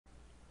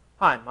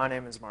Hi, my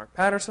name is Mark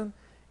Patterson,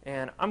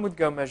 and I'm with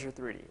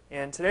GoMeasure3D.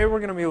 And today we're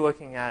going to be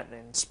looking at an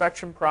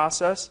inspection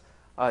process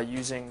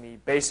using the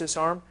basis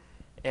arm,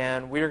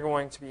 and we are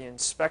going to be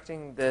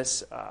inspecting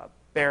this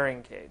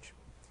bearing cage.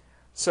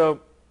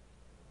 So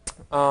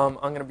I'm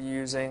going to be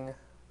using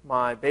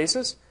my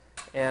basis,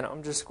 and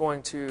I'm just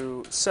going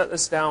to set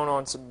this down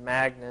on some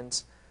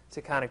magnets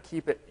to kind of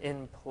keep it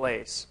in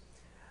place.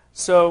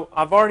 So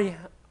I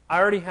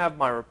already have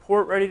my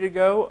report ready to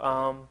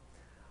go.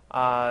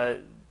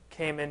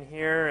 Came in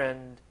here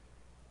and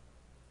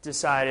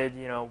decided,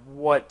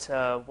 what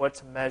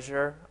to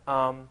measure,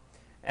 and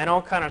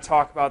I'll kind of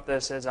talk about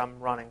this as I'm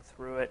running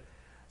through it.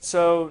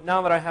 So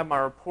now that I have my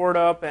report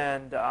up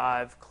and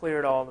I've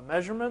cleared all the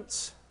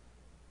measurements,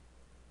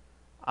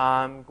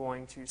 I'm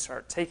going to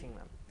start taking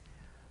them.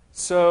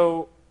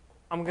 So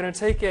I'm going to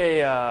take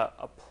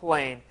a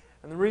plane,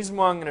 and the reason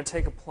why I'm going to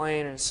take a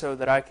plane is so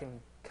that I can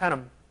kind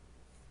of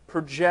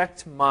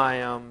project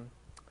my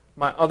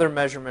my other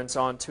measurements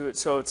onto it,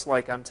 so it's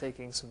like I'm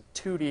taking some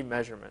 2D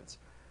measurements.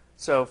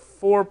 So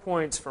 4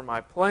 points for my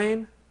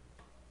plane.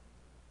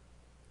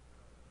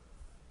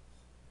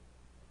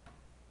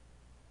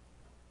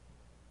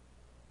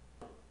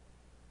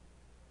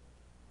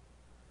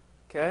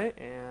 Okay,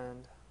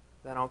 and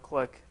then I'll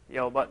click the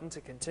L button to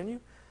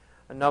continue.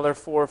 Another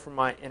 4 for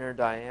my inner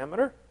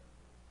diameter.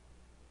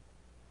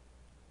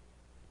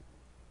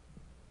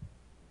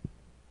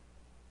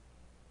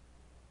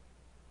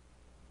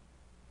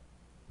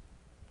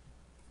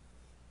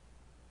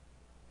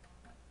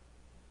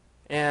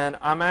 And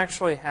I'm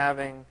actually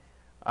having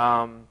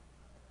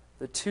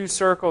the two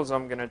circles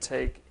I'm going to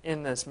take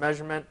in this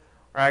measurement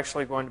are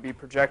actually going to be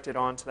projected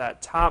onto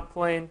that top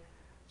plane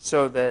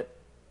so that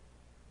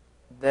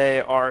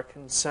they are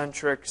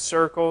concentric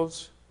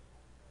circles,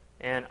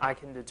 and I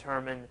can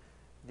determine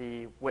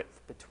the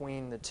width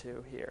between the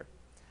two here.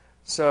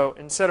 So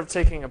instead of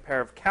taking a pair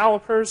of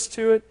calipers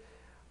to it,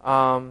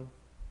 I'm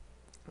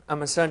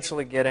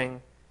essentially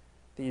getting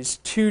these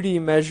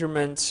 2D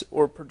measurements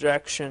or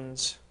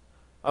projections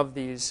of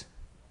these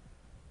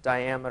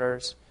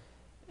diameters,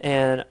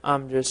 and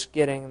I'm just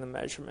getting the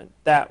measurement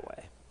that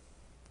way.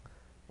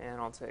 And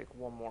I'll take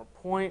one more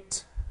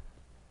point.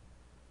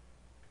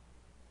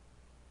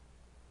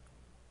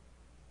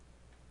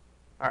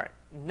 All right,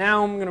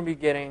 now I'm going to be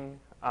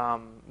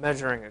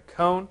measuring a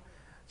cone.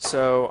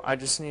 So I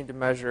just need to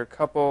measure a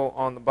couple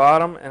on the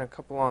bottom and a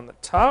couple on the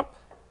top.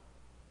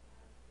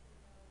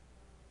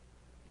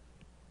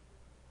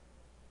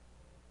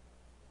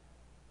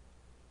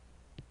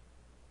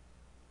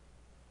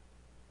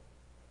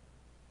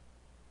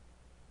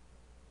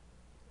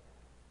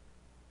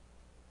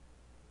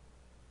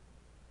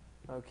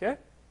 Okay,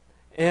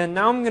 and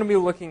now I'm going to be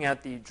looking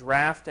at the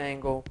draft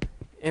angle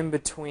in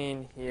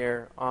between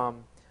here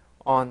on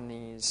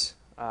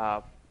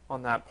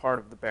that part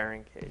of the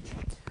bearing cage.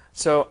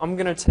 So I'm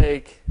going to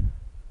take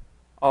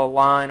a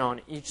line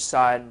on each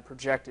side and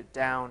project it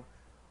down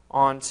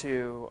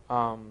onto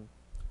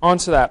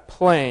that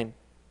plane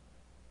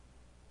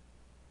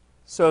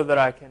so that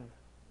I can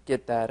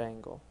get that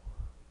angle.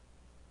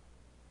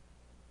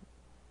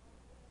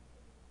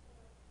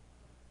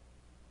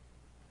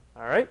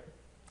 All right.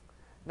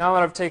 Now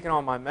that I've taken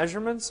all my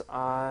measurements,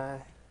 I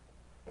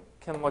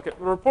can look at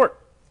the report.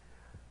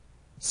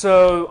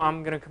 So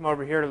I'm going to come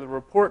over here to the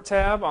report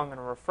tab. I'm going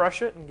to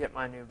refresh it and get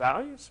my new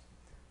values.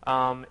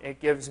 It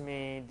gives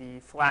me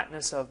the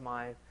flatness of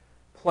my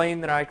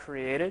plane that I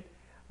created.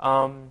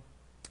 And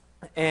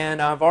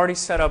I've already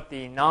set up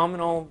the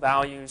nominal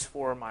values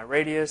for my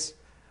radius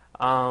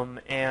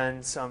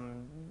and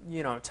some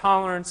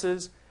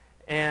tolerances.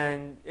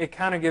 And it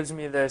kind of gives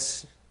me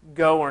this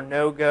go or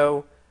no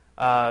go.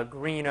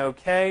 Green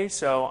okay,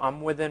 so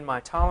I'm within my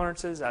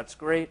tolerances, that's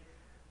great.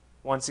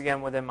 Once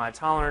again, within my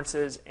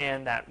tolerances,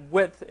 and that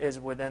width is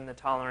within the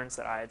tolerance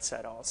that I had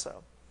set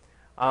also.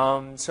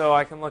 So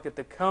I can look at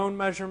the cone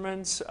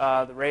measurements,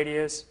 the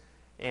radius,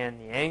 and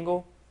the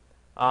angle.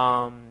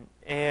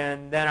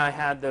 And then I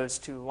had those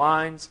two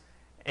lines,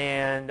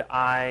 and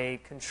I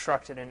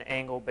constructed an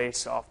angle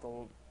based off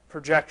the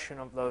projection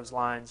of those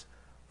lines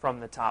from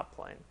the top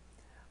plane.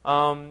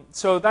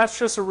 So that's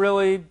just a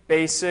really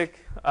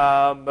basic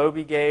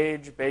Moby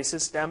Gauge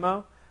basis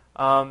demo.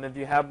 If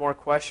you have more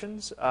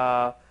questions,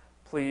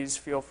 please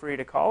feel free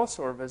to call us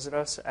or visit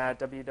us at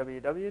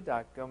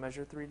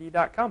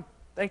www.gomeasure3d.com.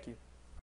 Thank you.